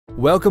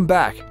Welcome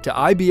back to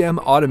IBM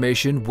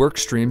Automation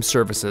Workstream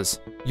Services,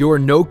 your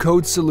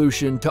no-code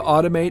solution to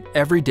automate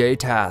everyday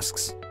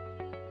tasks.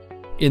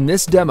 In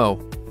this demo,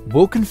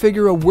 we'll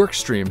configure a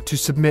workstream to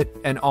submit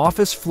an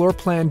office floor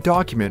plan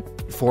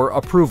document for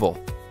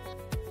approval.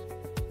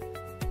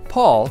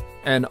 Paul,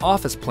 an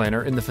office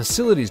planner in the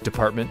facilities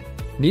department,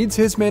 needs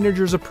his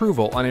manager's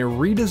approval on a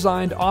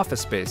redesigned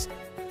office space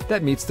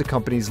that meets the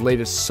company's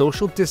latest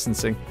social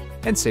distancing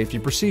and safety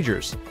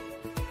procedures.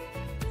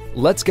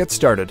 Let's get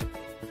started.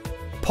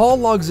 Paul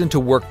logs into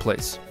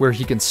Workplace, where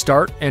he can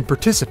start and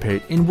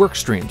participate in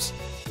workstreams.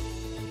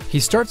 He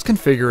starts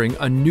configuring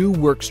a new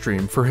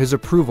workstream for his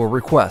approval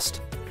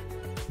request.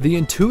 The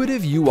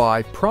intuitive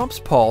UI prompts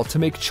Paul to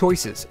make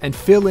choices and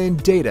fill in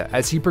data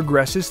as he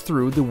progresses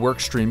through the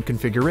workstream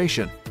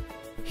configuration.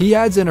 He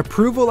adds an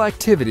approval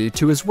activity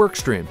to his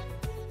workstream,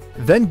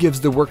 then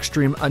gives the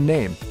workstream a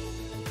name,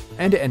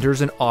 and enters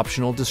an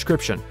optional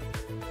description.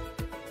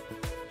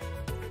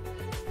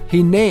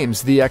 He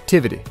names the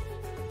activity.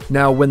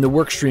 Now, when the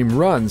workstream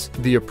runs,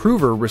 the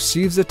approver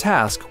receives a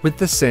task with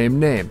the same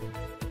name.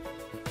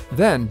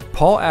 Then,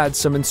 Paul adds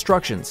some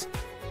instructions.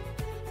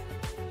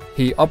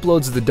 He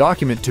uploads the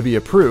document to be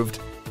approved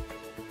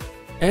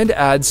and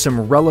adds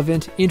some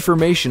relevant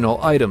informational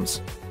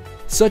items,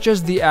 such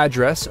as the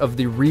address of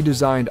the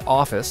redesigned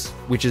office,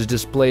 which is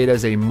displayed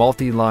as a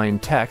multi-line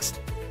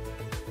text,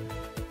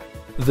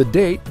 the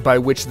date by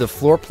which the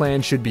floor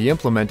plan should be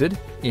implemented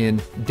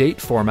in date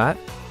format,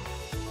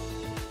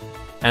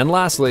 and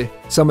lastly,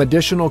 some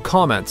additional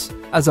comments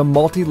as a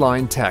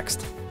multi-line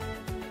text.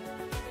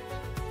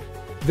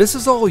 This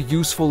is all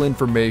useful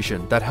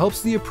information that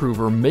helps the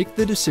approver make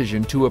the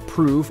decision to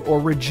approve or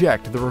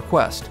reject the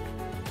request.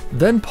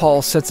 Then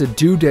Paul sets a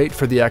due date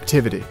for the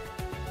activity.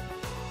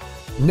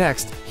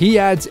 Next, he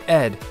adds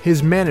Ed,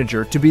 his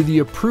manager, to be the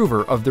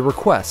approver of the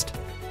request,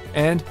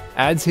 and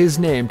adds his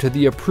name to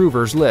the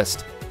approvers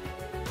list.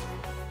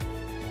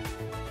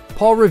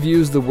 Paul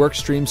reviews the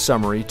workstream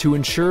summary to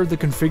ensure the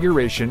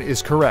configuration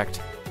is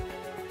correct.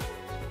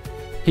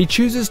 He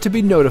chooses to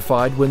be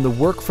notified when the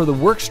work for the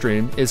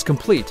workstream is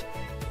complete.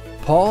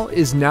 Paul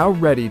is now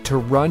ready to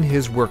run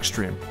his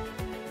workstream.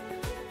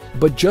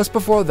 But just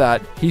before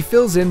that, he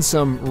fills in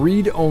some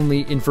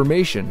read-only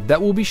information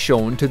that will be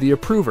shown to the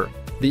approver: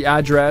 the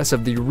address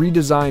of the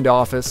redesigned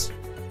office,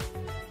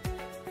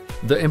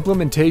 the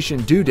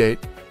implementation due date,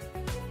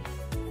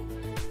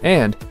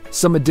 and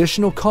some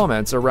additional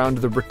comments around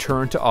the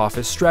return to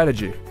office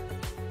strategy.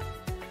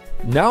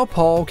 Now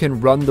Paul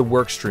can run the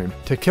workstream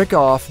to kick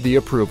off the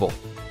approval.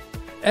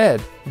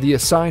 Ed, the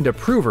assigned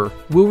approver,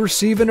 will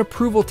receive an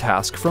approval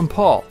task from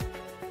Paul.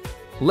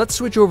 Let's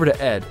switch over to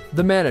Ed,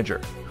 the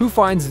manager, who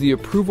finds the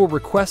approval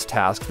request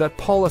task that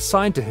Paul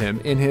assigned to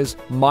him in his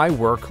My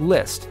Work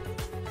list.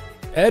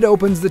 Ed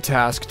opens the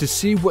task to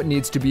see what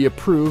needs to be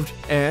approved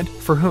and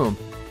for whom.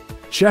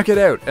 Check it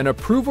out, an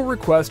approval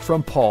request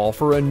from Paul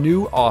for a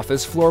new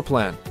office floor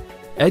plan.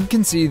 Ed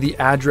can see the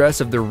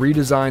address of the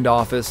redesigned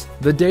office,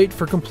 the date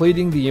for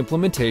completing the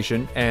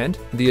implementation, and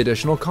the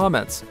additional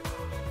comments.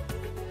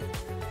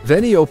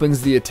 Then he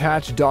opens the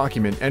attached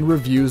document and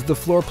reviews the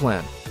floor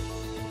plan.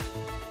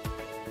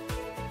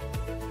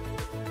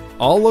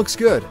 All looks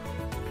good.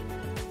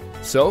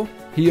 So,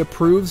 he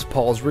approves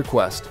Paul's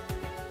request.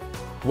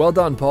 Well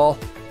done, Paul.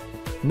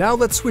 Now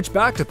let's switch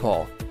back to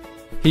Paul.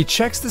 He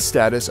checks the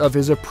status of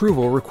his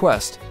approval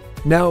request.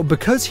 Now,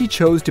 because he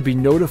chose to be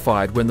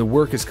notified when the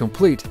work is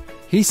complete,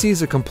 he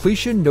sees a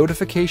completion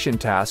notification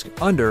task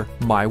under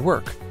My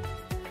Work.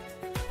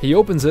 He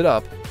opens it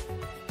up,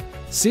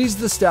 sees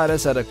the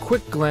status at a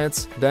quick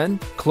glance, then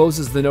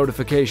closes the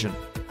notification.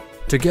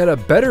 To get a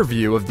better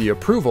view of the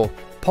approval,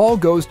 Paul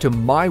goes to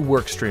My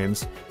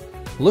Workstreams,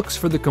 looks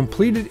for the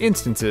completed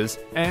instances,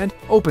 and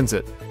opens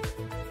it.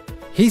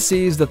 He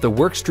sees that the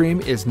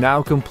workstream is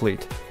now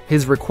complete.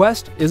 His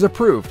request is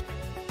approved.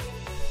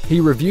 He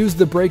reviews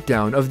the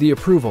breakdown of the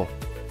approval,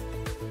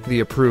 the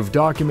approved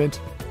document,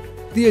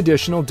 the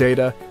additional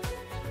data,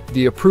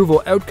 the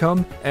approval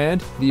outcome,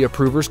 and the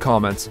approver's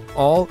comments,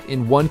 all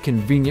in one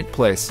convenient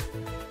place.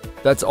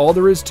 That's all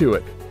there is to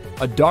it: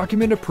 a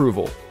document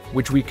approval,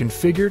 which we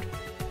configured,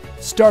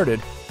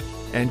 started,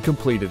 and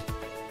completed.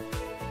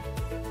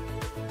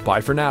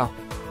 Bye for now.